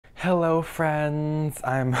Hello friends,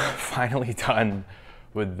 I'm finally done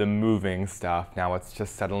with the moving stuff. Now it's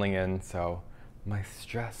just settling in so my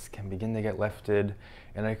stress can begin to get lifted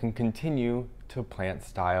and I can continue to plant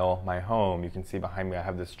style my home. You can see behind me I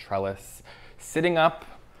have this trellis sitting up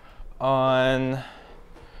on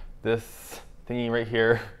this thingy right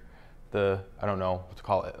here. I don't know what to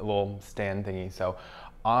call it, a little stand thingy. So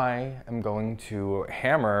I am going to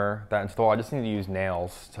hammer that into the wall. I just need to use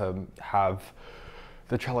nails to have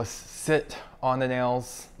the trellis sit on the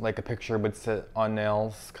nails like a picture would sit on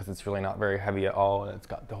nails, because it's really not very heavy at all and it's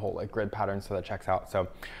got the whole like grid pattern, so that checks out. So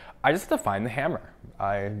I just have to find the hammer.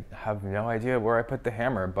 I have no idea where I put the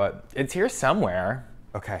hammer, but it's here somewhere.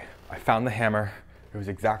 Okay, I found the hammer. It was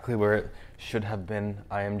exactly where it should have been.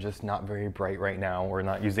 I am just not very bright right now, or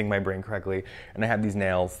not using my brain correctly. And I have these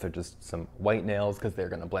nails. They're just some white nails because they're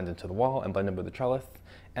gonna blend into the wall and blend in with the trellis.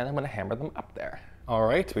 And I'm gonna hammer them up there. All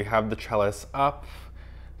right, we have the trellis up.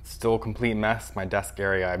 Still a complete mess. My desk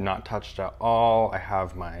area I've not touched at all. I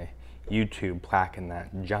have my YouTube plaque in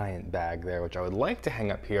that giant bag there, which I would like to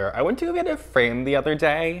hang up here. I went to go get a frame the other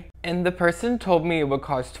day, and the person told me it would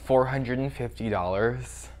cost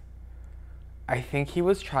 $450. I think he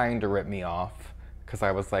was trying to rip me off, because I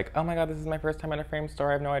was like, oh my god, this is my first time at a frame store.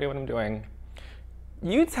 I have no idea what I'm doing.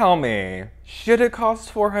 You tell me, should it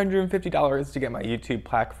cost $450 to get my YouTube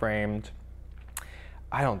plaque framed?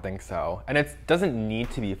 I don't think so. And it doesn't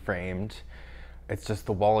need to be framed. It's just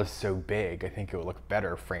the wall is so big. I think it would look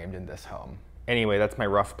better framed in this home. Anyway, that's my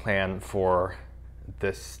rough plan for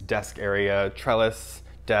this desk area. Trellis,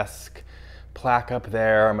 desk, plaque up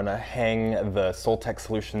there. I'm gonna hang the Soltech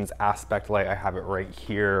Solutions aspect light. I have it right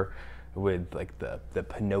here with like the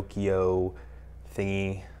Pinocchio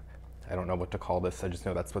thingy. I don't know what to call this. I just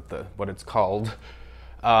know that's what it's called.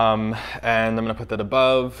 And I'm gonna put that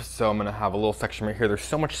above, so I'm gonna have a little section right here. There's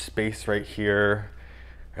so much space right here.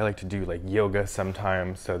 I like to do like yoga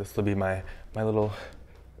sometimes, so this will be my little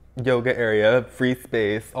yoga area, free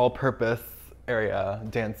space, all-purpose area,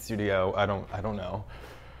 dance studio. I don't know.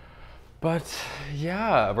 But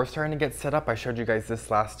yeah, we're starting to get set up. I showed you guys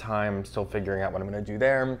this last time. I'm still figuring out what I'm gonna do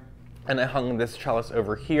there. And I hung this trellis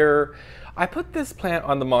over here. I put this plant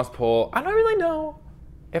on the moss pole. I don't really know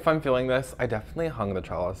if I'm feeling this. I definitely hung the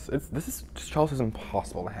trellis. This trellis is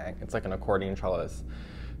impossible to hang. It's like an accordion trellis.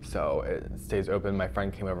 So it stays open. My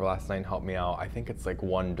friend came over last night and helped me out. I think it's like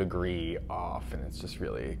 1 degree off and it's just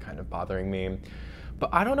really kind of bothering me.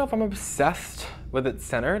 But I don't know if I'm obsessed with it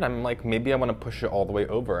centered. I'm like, maybe I want to push it all the way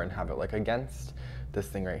over and have it like against this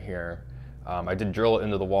thing right here. I did drill it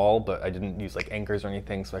into the wall, but I didn't use like anchors or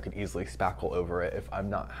anything, so I could easily spackle over it if I'm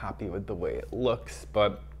not happy with the way it looks.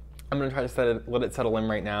 But I'm gonna try to let it settle in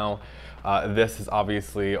right now. This is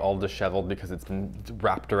obviously all disheveled because it's been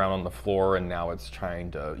wrapped around on the floor and now it's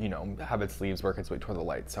trying to, you know, have its leaves work its way toward the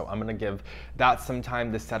light. So I'm gonna give that some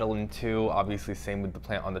time to settle into. Obviously, same with the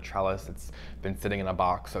plant on the trellis. It's been sitting in a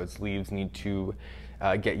box, so its leaves need to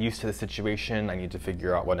get used to the situation. I need to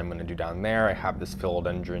figure out what I'm gonna do down there. I have this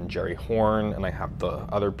philodendron Jerry horn and I have the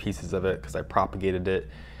other pieces of it because I propagated it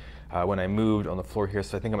when I moved on the floor here.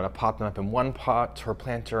 So I think I'm gonna pot them up in one pot or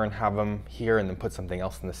planter and have them here and then put something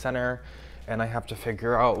else in the center. And I have to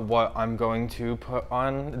figure out what I'm going to put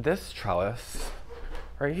on this trellis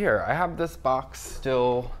right here. I have this box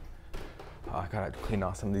still. I gotta clean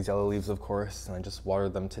off some of these yellow leaves, of course, and I just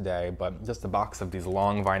watered them today, but just a box of these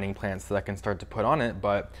long vining plants that I can start to put on it.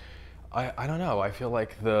 But I don't know, I feel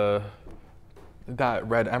like that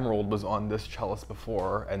red emerald was on this trellis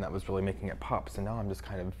before and that was really making it pop. So now I'm just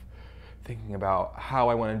kind of thinking about how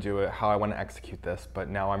I want to do it, how I want to execute this, but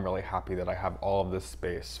now I'm really happy that I have all of this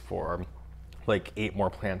space for like 8 more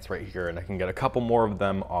plants right here and I can get a couple more of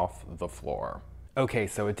them off the floor. Okay,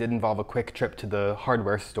 so it did involve a quick trip to the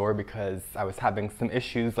hardware store because I was having some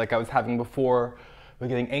issues like I was having before with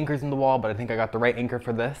getting anchors in the wall, but I think I got the right anchor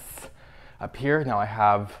for this up here. Now I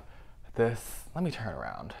have this, let me turn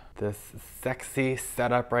around, this sexy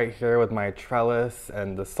setup right here with my trellis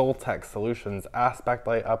and the Soltech Solutions aspect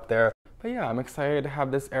light up there. But yeah, I'm excited to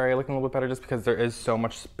have this area looking a little bit better just because there is so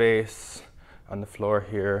much space on the floor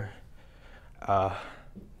here.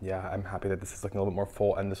 Yeah, I'm happy that this is looking a little bit more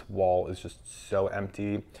full and this wall is just so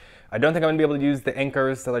empty. I don't think I'm gonna be able to use the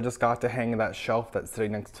anchors that I just got to hang that shelf that's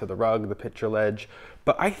sitting next to the rug, the picture ledge,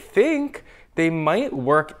 but I think they might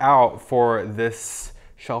work out for this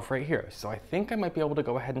shelf right here. So I think I might be able to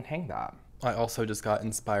go ahead and hang that. I also just got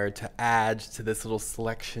inspired to add to this little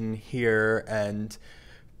selection here and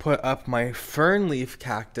put up my fern leaf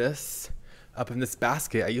cactus up in this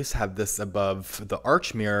basket. I used to have this above the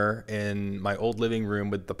arch mirror in my old living room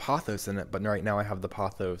with the pothos in it, but right now I have the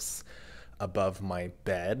pothos above my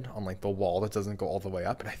bed on like the wall that doesn't go all the way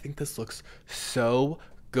up. And I think this looks so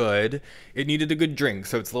good. It needed a good drink,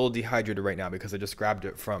 so it's a little dehydrated right now because I just grabbed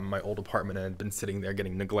it from my old apartment and had been sitting there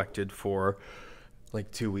getting neglected for like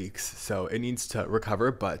 2 weeks. So it needs to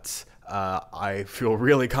recover, but I feel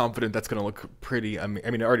really confident that's gonna look pretty, I mean,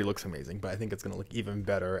 it already looks amazing, but I think it's gonna look even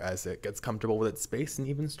better as it gets comfortable with its space and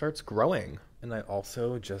even starts growing. And I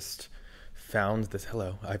also just found this,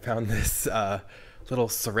 I found this little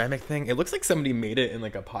ceramic thing. It looks like somebody made it in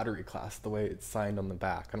like a pottery class, the way it's signed on the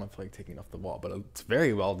back. I don't feel like taking it off the wall, but it's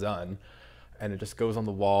very well done. And it just goes on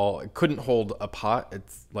the wall. It couldn't hold a pot.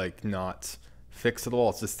 It's like not fixed to the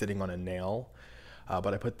wall. It's just sitting on a nail.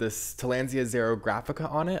 But I put this Tillandsia xerographica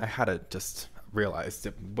on it. I had to just realized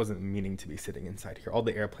it wasn't meaning to be sitting inside here. All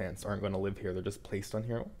the air plants aren't going to live here. They're just placed on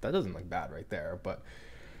here. That doesn't look bad right there, but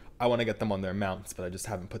I want to get them on their mounts, but I just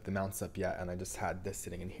haven't put the mounts up yet, and I just had this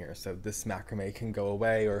sitting in here. So this macrame can go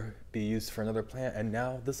away or be used for another plant, and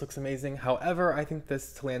now this looks amazing. However, I think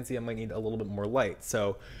this Tillandsia might need a little bit more light,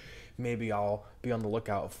 so maybe I'll be on the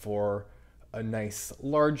lookout for a nice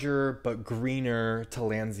larger but greener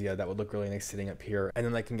Tillandsia that would look really nice sitting up here. And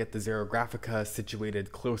then I can get the xerographica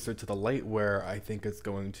situated closer to the light where I think it's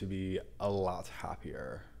going to be a lot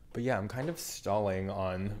happier. But yeah, I'm kind of stalling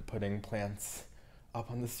on putting plants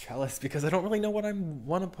up on this trellis because I don't really know what I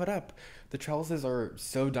want to put up. The trellises are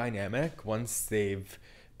so dynamic once they've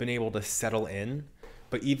been able to settle in,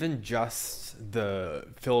 but even just the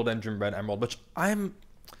philodendron red emerald, which I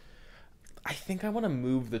think I want to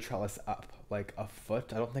move the trellis up like a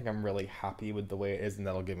foot. I don't think I'm really happy with the way it is, and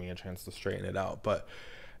that'll give me a chance to straighten it out. But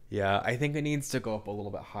yeah, I think it needs to go up a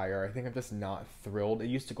little bit higher. I think I'm just not thrilled. It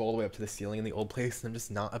used to go all the way up to the ceiling in the old place, and I'm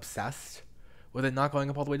just not obsessed with it not going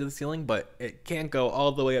up all the way to the ceiling, but it can't go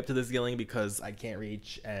all the way up to the ceiling because I can't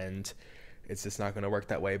reach, and it's just not going to work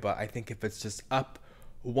that way. But I think if it's just up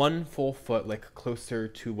 1 full foot, like closer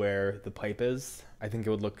to where the pipe is, I think it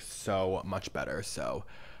would look so much better. So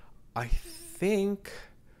I think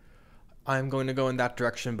I'm going to go in that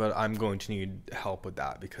direction, but I'm going to need help with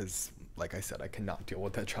that because, like I said, I cannot deal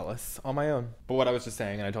with that trellis on my own. But what I was just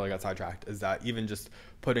saying, and I totally got sidetracked, is that even just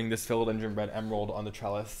putting this philodendron red emerald on the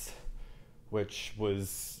trellis, which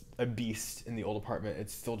was a beast in the old apartment,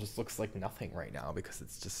 it still just looks like nothing right now because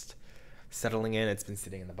it's just settling in. It's been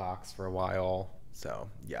sitting in the box for a while. So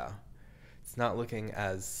yeah, it's not looking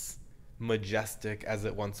as majestic as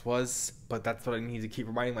it once was, but that's what I need to keep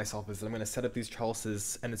reminding myself, is that I'm going to set up these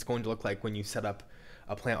trellises and it's going to look like when you set up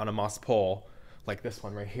a plant on a moss pole, like this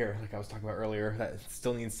one right here, like I was talking about earlier, that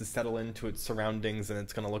still needs to settle into its surroundings, and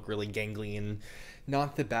it's going to look really gangly and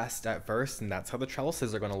not the best at first, and that's how the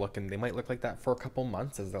trellises are going to look, and they might look like that for a couple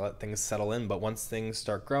months as they let things settle in, but once things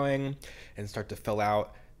start growing and start to fill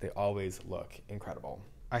out, they always look incredible.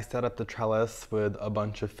 I set up the trellis with a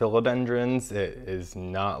bunch of philodendrons. It is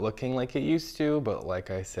not looking like it used to, but like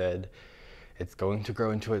I said, it's going to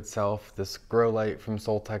grow into itself. This grow light from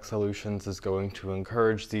Soltech Solutions is going to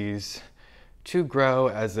encourage these to grow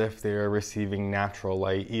as if they are receiving natural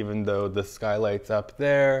light, even though the skylight's up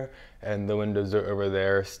there and the windows are over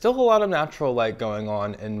there. Still a lot of natural light going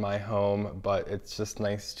on in my home, but it's just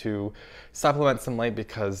nice to supplement some light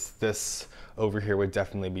because this over here would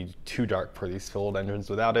definitely be too dark for these philodendrons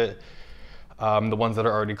without it. The ones that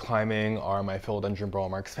are already climbing are my philodendron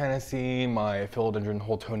Brawlmarks Fantasy, my philodendron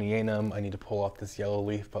Holtonianum. I need to pull off this yellow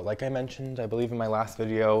leaf, but like I mentioned, I believe in my last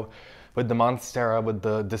video, with the Monstera, with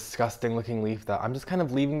the disgusting looking leaf, that I'm just kind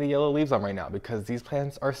of leaving the yellow leaves on right now because these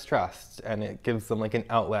plants are stressed and it gives them like an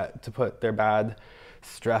outlet to put their bad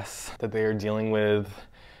stress that they are dealing with.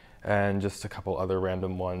 And just a couple other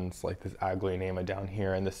random ones like this Aglaonema down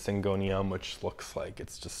here and this Syngonium, which looks like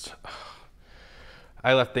it's just,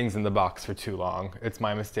 I left things in the box for too long. It's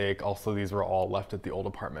my mistake. Also, these were all left at the old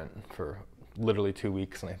apartment for literally 2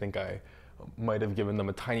 weeks, and I think I might have given them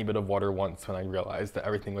a tiny bit of water once when I realized that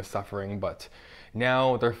everything was suffering, but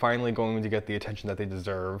now they're finally going to get the attention that they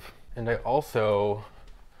deserve. And I also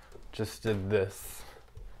just did this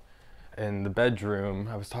in the bedroom.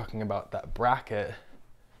 I was talking about that bracket.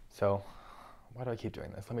 So why do I keep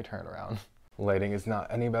doing this? Let me turn it around. Lighting is not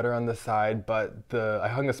any better on this side, but I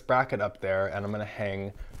hung this bracket up there and I'm gonna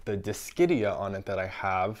hang the Discidia on it that I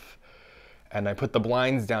have. And I put the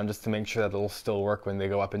blinds down just to make sure that it'll still work when they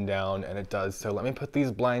go up and down, and it does. So let me put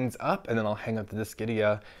these blinds up and then I'll hang up the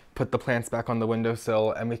Discidia, put the plants back on the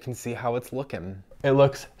windowsill, and we can see how it's looking. It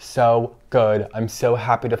looks so good. I'm so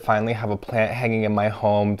happy to finally have a plant hanging in my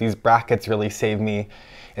home. These brackets really saved me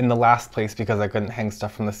in the last place because I couldn't hang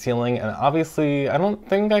stuff from the ceiling, and obviously I don't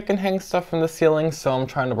think I can hang stuff from the ceiling, so I'm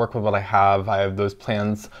trying to work with what I have. I have those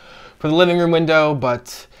plans for the living room window,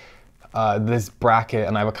 but this bracket,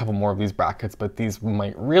 and I have a couple more of these brackets, but these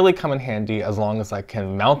might really come in handy as long as I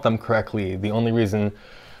can mount them correctly. The only reason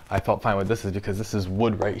I felt fine with this is because this is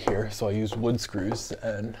wood right here, so I used wood screws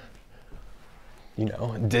and, you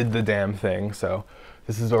know, did the damn thing. So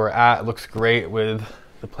this is where we're at. It looks great with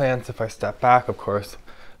the plants. If I step back, of course,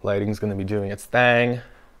 lighting's gonna be doing its thing.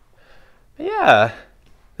 But yeah,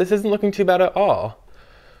 this isn't looking too bad at all.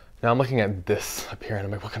 Now I'm looking at this up here and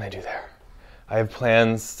I'm like, what can I do there? I have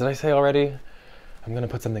plans, did I say already? I'm gonna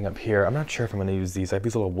put something up here. I'm not sure if I'm gonna use these. I have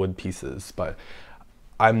these little wood pieces, but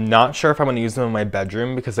I'm not sure if I'm gonna use them in my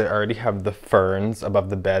bedroom because I already have the ferns above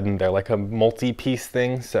the bed and they're like a multi-piece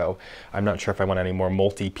thing. So I'm not sure if I want any more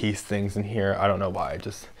multi-piece things in here. I don't know why, it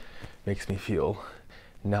just makes me feel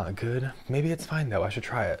not good. Maybe it's fine though, I should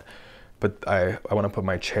try it. But I want to put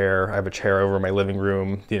my chair, I have a chair over my living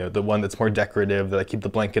room, you know, the one that's more decorative that I keep the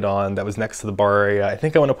blanket on that was next to the bar area. I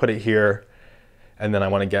think I want to put it here. And then I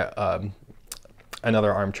want to get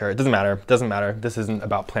another armchair. It doesn't matter. This isn't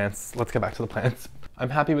about plants. Let's get back to the plants.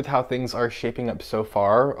 I'm happy with how things are shaping up so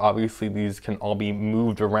far. Obviously these can all be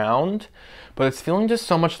moved around, but it's feeling just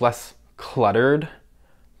so much less cluttered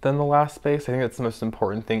than the last space. I think that's the most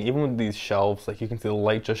important thing. Even with these shelves, like you can see the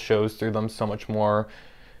light just shows through them so much more.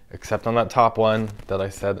 Except on that top one that I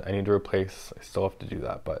said I need to replace. I still have to do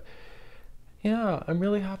that, but yeah, I'm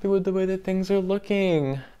really happy with the way that things are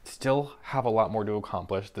looking. Still have a lot more to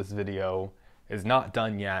accomplish. This video is not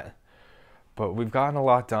done yet, but we've gotten a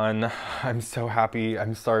lot done. I'm so happy.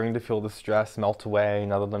 I'm starting to feel the stress melt away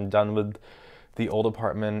now that I'm done with the old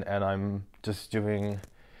apartment and I'm just doing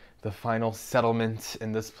the final settlement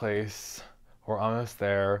in this place. We're almost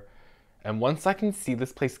there. And once I can see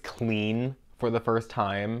this place clean for the first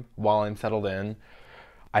time while I'm settled in,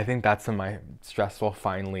 I think that's when my stress will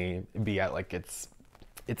finally be at like its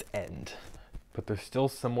end. But there's still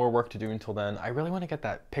some more work to do until then. I really want to get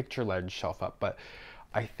that picture ledge shelf up, but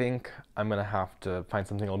I think I'm gonna have to find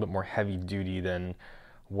something a little bit more heavy duty than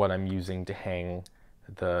what I'm using to hang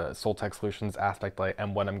the Soltech Solutions aspect light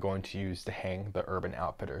and what I'm going to use to hang the Urban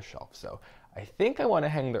Outfitters shelf. So I think I want to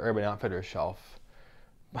hang the Urban Outfitters shelf.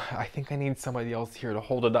 I think I need somebody else here to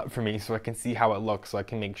hold it up for me so I can see how it looks, so I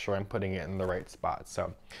can make sure I'm putting it in the right spot.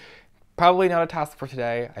 So probably not a task for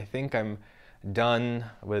today. I think I'm done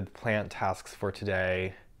with plant tasks for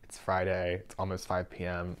today. It's Friday, it's almost 5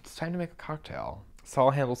 p.m. It's time to make a cocktail. So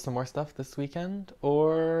I'll handle some more stuff this weekend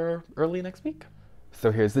or early next week.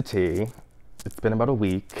 So here's the tea. It's been about a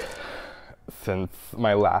week since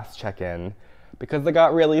my last check-in because I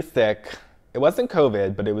got really sick. It wasn't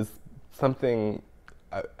COVID, but it was something.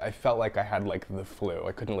 I felt like I had like the flu.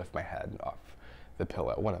 I couldn't lift my head off the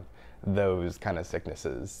pillow. One of those kind of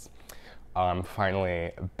sicknesses. I'm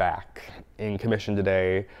finally back in commission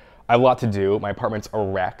today. I have a lot to do. My apartment's a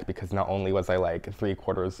wreck because not only was I like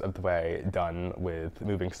 3/4 of the way done with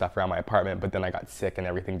moving stuff around my apartment, but then I got sick and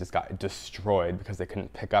everything just got destroyed because I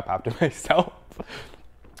couldn't pick up after myself.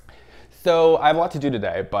 So I have a lot to do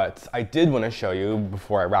today, but I did want to show you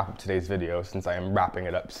before I wrap up today's video, since I am wrapping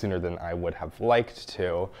it up sooner than I would have liked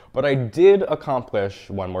to, but I did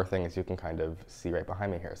accomplish one more thing, as you can kind of see right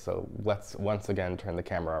behind me here. So let's once again turn the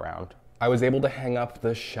camera around. I was able to hang up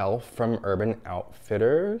the shelf from Urban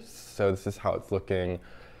Outfitters. So this is how it's looking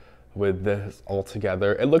with this all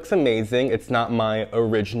together. It looks amazing. It's not my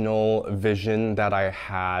original vision that I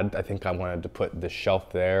had. I think I wanted to put the shelf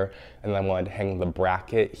there and then I wanted to hang the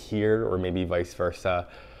bracket here, or maybe vice versa,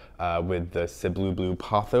 with the Cebu Blue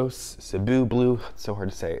Pothos. Cebu Blue, it's so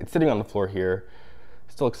hard to say. It's sitting on the floor here.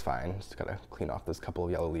 Still looks fine. Just gotta clean off this couple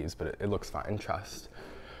of yellow leaves, but it looks fine, trust.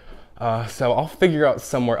 So I'll figure out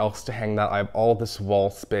somewhere else to hang that. I have all this wall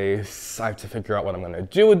space. I have to figure out what I'm gonna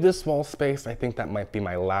do with this wall space. I think that might be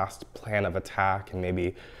my last plan of attack and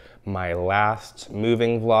maybe my last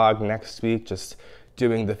moving vlog next week, just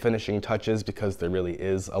doing the finishing touches because there really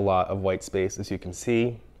is a lot of white space, as you can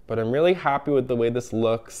see. But I'm really happy with the way this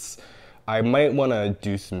looks. I might wanna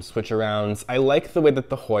do some switch arounds. I like the way that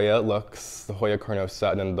the Hoya looks, the Hoya Carnosa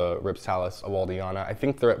and then the Ripsalis Awaldiana. I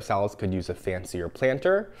think the Ripsalis could use a fancier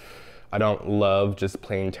planter. I don't love just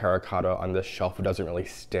plain terracotta on this shelf. It doesn't really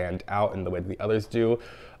stand out in the way that the others do.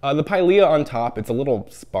 The Pilea on top, it's a little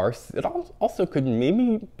sparse. It also could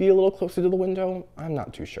maybe be a little closer to the window. I'm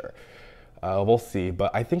not too sure. We'll see,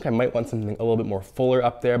 but I think I might want something a little bit more fuller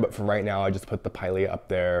up there, but for right now, I just put the Pilea up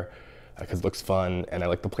there because it looks fun and I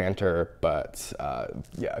like the planter, but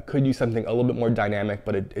yeah, I could use something a little bit more dynamic,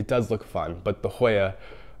 but it does look fun. But the Hoya,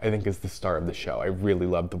 I think, is the star of the show. I really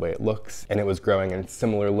love the way it looks, and it was growing in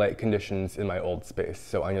similar light conditions in my old space,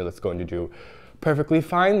 so I know that's going to do perfectly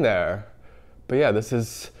fine there. But yeah, this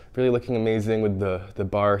is really looking amazing with the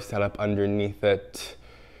bar set up underneath it.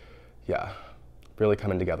 yeah, really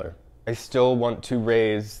coming together. I still want to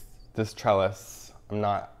raise this trellis. I'm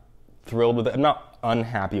not thrilled with it. I'm not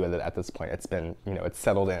unhappy with it at this point. It's been, you know, it's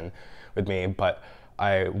settled in with me, but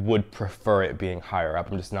I would prefer it being higher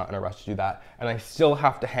up. I'm just not in a rush to do that. And I still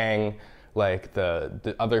have to hang like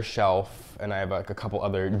the other shelf, and I have like a couple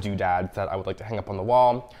other doodads that I would like to hang up on the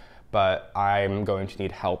wall, but I'm going to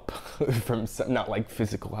need help from some, not like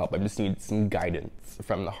physical help, I just need some guidance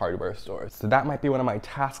from the hardware store. So that might be one of my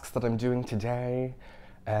tasks that I'm doing today,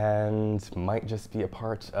 and might just be a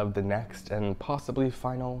part of the next and possibly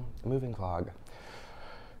final moving vlog.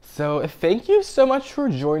 So thank you so much for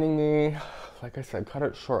joining me. Like I said, cut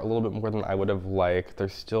it short a little bit more than I would have liked.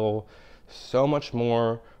 There's still so much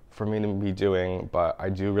more for me to be doing, but I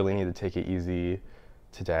do really need to take it easy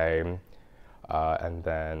today. And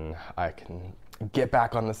then I can get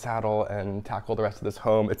back on the saddle and tackle the rest of this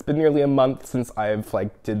home. It's been nearly a month since I've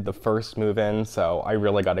like did the first move in, so I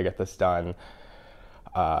really got to get this done.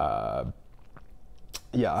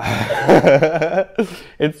 Yeah,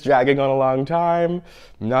 it's dragging on a long time.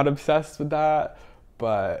 I'm not obsessed with that,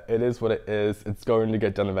 but it is what it is. It's going to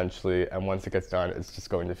get done eventually, and once it gets done, it's just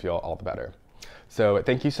going to feel all the better. So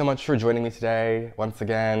thank you so much for joining me today. Once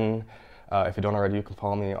again, if you don't already, you can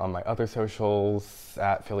follow me on my other socials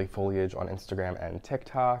at phillyfoliage on Instagram and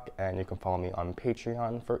TikTok, and you can follow me on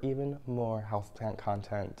Patreon for even more houseplant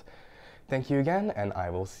content. Thank you again, and I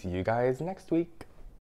will see you guys next week.